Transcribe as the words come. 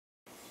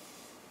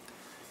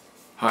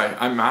Hi,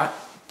 I'm Matt,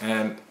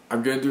 and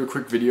I'm going to do a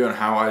quick video on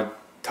how I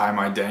tie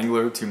my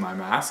dangler to my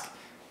mask.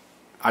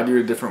 I do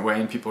it a different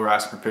way and people are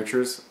asking for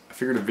pictures. I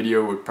figured a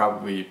video would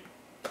probably be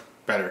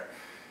better.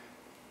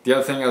 The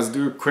other thing is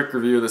do a quick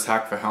review of this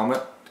Hackva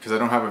helmet because I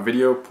don't have a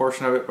video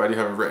portion of it, but I do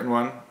have a written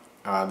one.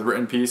 The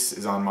written piece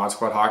is on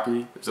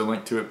ModSquadHockey. There's a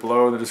link to it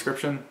below in the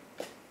description.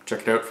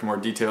 Check it out for more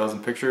details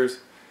and pictures.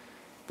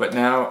 But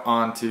now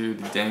on to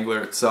the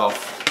dangler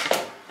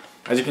itself.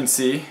 As you can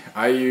see,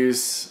 I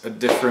use a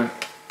different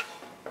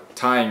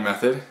tying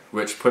method,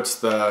 which puts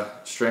the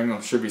string,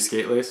 it should be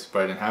skate lace,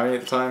 but I didn't have any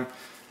at the time,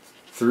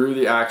 through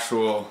the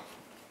actual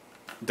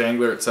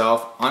dangler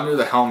itself, under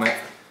the helmet,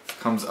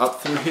 comes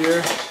up through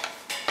here,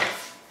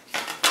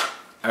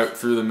 out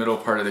through the middle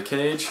part of the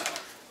cage,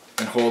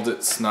 and holds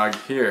it snug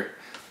here.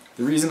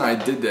 The reason I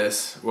did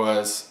this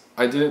was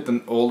I did it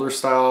the older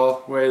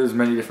style way. There's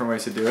many different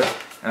ways to do it,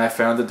 and I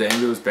found the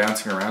dangler was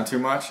bouncing around too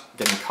much,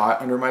 getting caught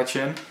under my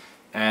chin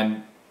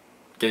and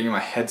getting my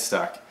head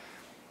stuck.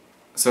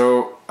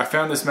 So I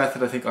found this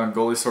method I think on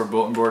Goalie Sword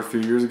bulletin board a few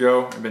years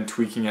ago. I've been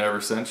tweaking it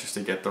ever since just to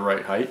get the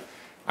right height.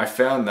 I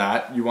found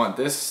that you want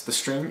the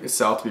string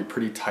itself to be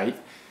pretty tight,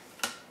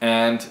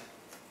 and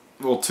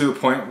well, to the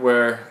point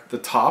where the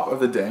top of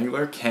the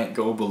dangler can't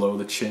go below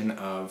the chin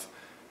of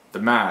the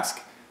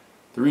mask.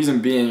 The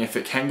reason being, if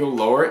it can go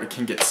lower, it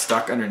can get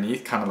stuck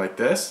underneath, kind of like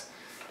this,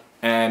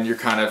 and you're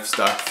kind of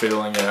stuck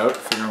fiddling it out,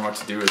 figuring what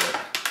to do with it.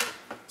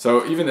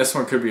 So even this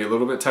one could be a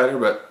little bit tighter,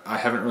 but I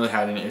haven't really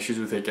had any issues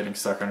with it getting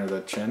stuck under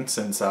the chin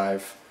since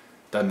I've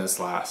done this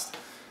last.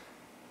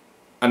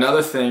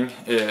 Another thing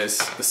is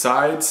the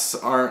sides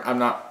I'm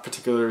not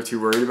particularly too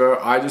worried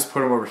about. I just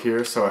put them over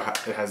here so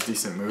it has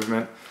decent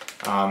movement.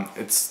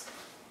 It's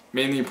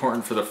mainly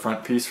important for the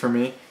front piece for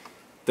me.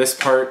 This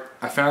part,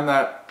 I found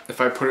that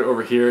if I put it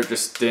over here, it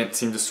just didn't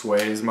seem to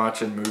sway as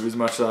much and move as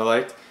much as I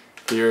liked.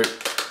 Here it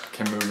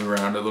can move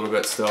around a little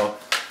bit still,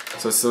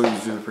 so it still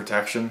gives you the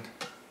protection.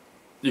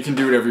 You can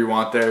do whatever you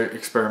want there,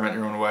 experiment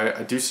your own way.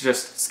 I do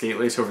suggest skate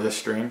lace over this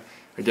string.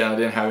 Again, I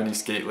didn't have any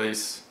skate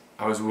lace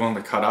I was willing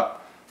to cut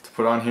up to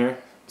put on here,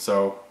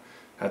 so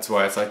that's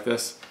why it's like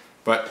this.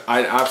 But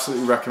I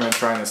absolutely recommend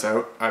trying this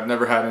out. I've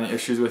never had any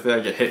issues with it.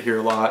 I get hit here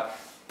a lot,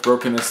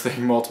 broken this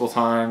thing multiple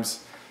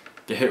times,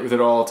 get hit with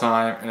it all the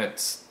time, and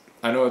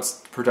I know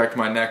it's protected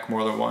my neck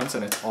more than once,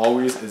 and it's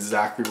always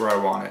exactly where I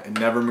want it. It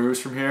never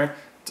moves from here.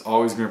 It's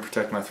always going to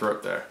protect my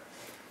throat there.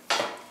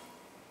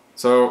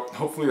 So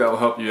hopefully that will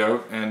help you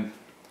out, and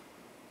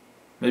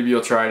maybe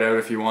you'll try it out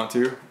if you want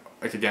to.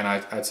 Like again,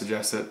 I'd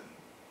suggest it,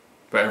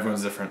 but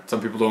everyone's different.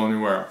 Some people don't only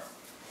wear them.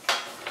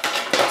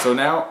 So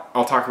now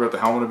I'll talk about the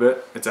helmet a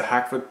bit. It's a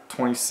Hackva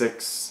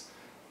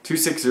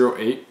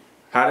 2608.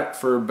 Had it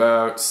for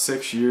about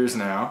 6 years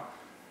now.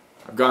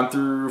 I've gone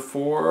through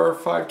 4 or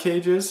 5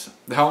 cages.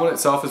 The helmet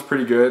itself is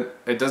pretty good.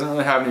 It doesn't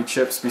really have any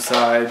chips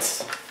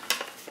besides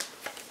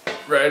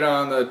right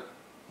on the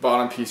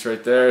bottom piece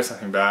right there. It's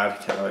nothing bad.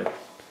 Can't really.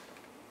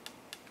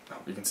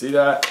 You can see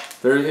that.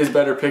 There is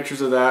better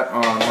pictures of that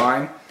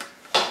online.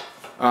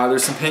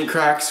 There's some paint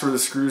cracks where the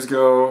screws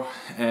go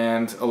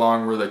and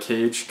along where the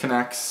cage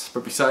connects,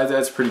 but besides that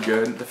it's pretty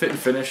good. The fit and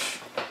finish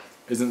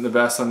isn't the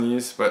best on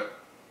these, but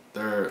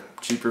they're a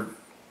cheaper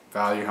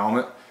value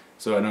helmet,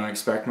 so I don't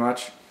expect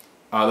much.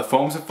 The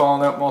foams have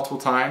fallen out multiple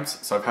times,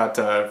 so I've had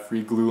to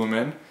re-glue them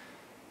in.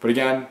 But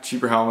again,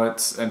 cheaper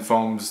helmets and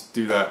foams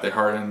do that. They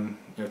harden,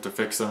 you have to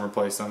fix them,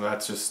 replace them.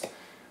 That's just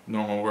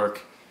normal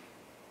work.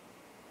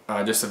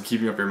 Just of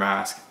keeping up your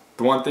mask.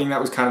 The one thing that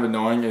was kind of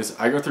annoying is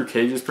I go through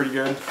cages pretty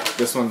good.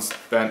 This one's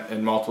bent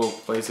in multiple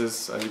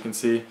places, as you can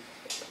see.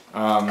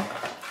 I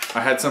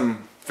had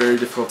some very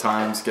difficult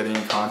times getting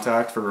in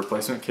contact for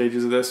replacement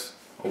cages of this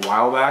a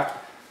while back,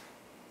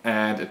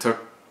 and it took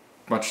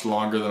much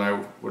longer than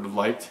I would have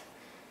liked.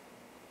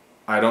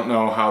 I don't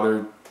know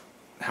how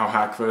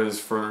Hackva is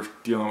for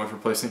dealing with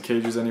replacement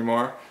cages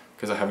anymore,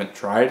 because I haven't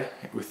tried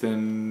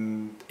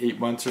within 8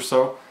 months or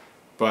so,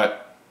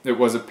 but it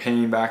was a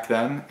pain back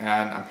then,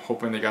 and I'm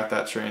hoping they got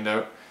that straightened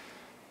out.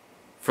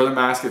 For the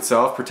mask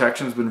itself,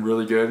 protection's been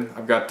really good.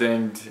 I've got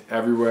dinged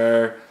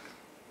everywhere.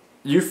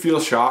 You feel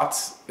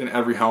shots in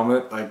every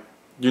helmet, like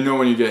you know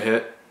when you get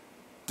hit.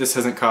 This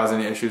hasn't caused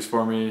any issues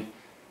for me.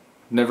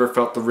 Never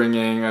felt the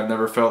ringing, I've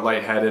never felt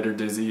lightheaded or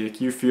dizzy.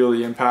 Like, you feel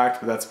the impact,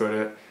 but that's about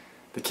it.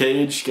 The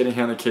cage, getting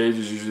hit on the cage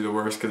is usually the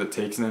worst because it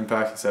takes an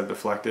impact instead of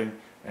deflecting,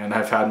 and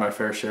I've had my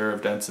fair share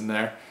of dents in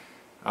there.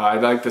 I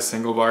like the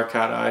single bar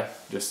cat eye.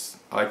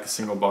 I like the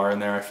single bar in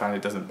there. I find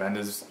it doesn't bend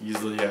as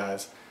easily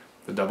as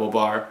the double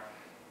bar.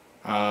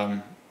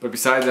 But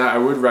besides that, I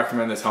would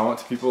recommend this helmet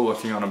to people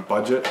looking on a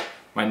budget.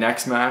 My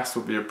next mask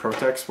will be a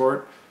ProTech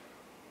Sport,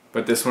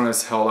 but this one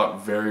has held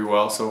up very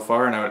well so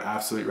far, and I would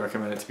absolutely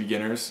recommend it to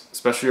beginners,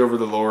 especially over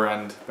the lower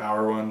end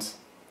Bauer ones,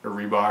 or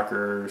Reebok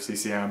or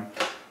CCM,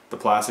 the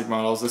plastic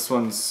models. This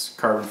one's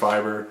carbon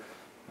fiber.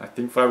 I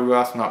think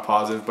fiberglass, I'm not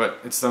positive, but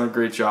it's done a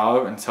great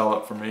job and it's held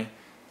up for me.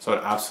 So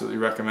I'd absolutely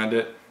recommend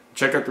it.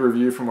 Check out the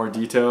review for more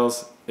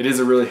details. It is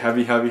a really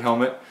heavy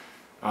helmet.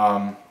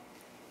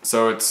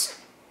 So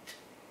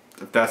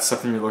if that's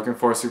something you're looking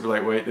for, super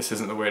lightweight, this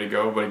isn't the way to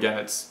go. But again,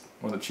 it's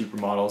one of the cheaper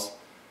models,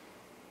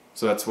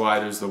 so that's why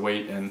there's the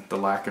weight and the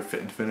lack of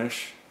fit and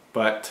finish.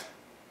 But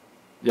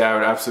yeah, I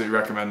would absolutely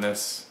recommend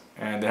this.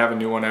 And they have a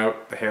new one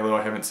out, the Halo.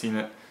 I haven't seen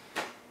it,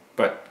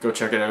 but go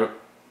check it out.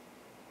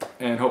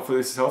 And hopefully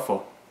this is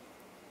helpful.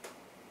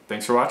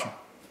 Thanks for watching.